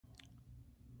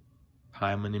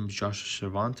Hi, my name is Joshua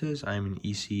Cervantes. I am in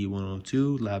ECE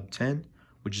 102, Lab 10,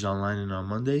 which is online and on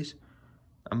Mondays.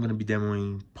 I'm going to be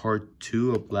demoing part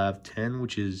 2 of Lab 10,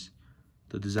 which is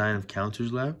the design of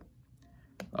counters lab.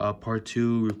 Part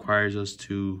 2 requires us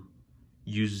to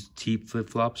use T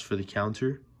flip-flops for the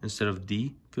counter instead of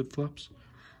D flip-flops.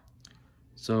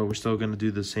 So we're still going to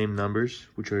do the same numbers,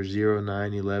 which are 0,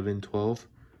 9, 11, 12,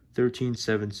 13,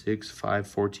 7, 6, 5,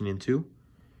 14, and 2.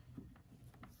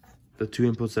 The two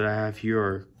inputs that I have here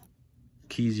are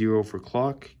key 0 for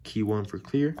clock, key 1 for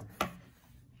clear.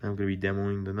 I'm going to be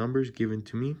demoing the numbers given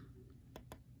to me.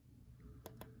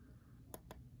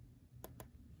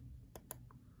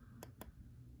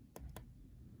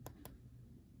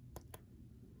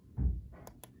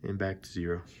 And back to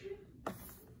 0.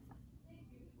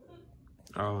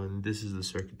 Oh, and this is the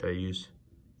circuit that I use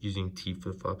using T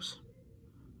flip-flops.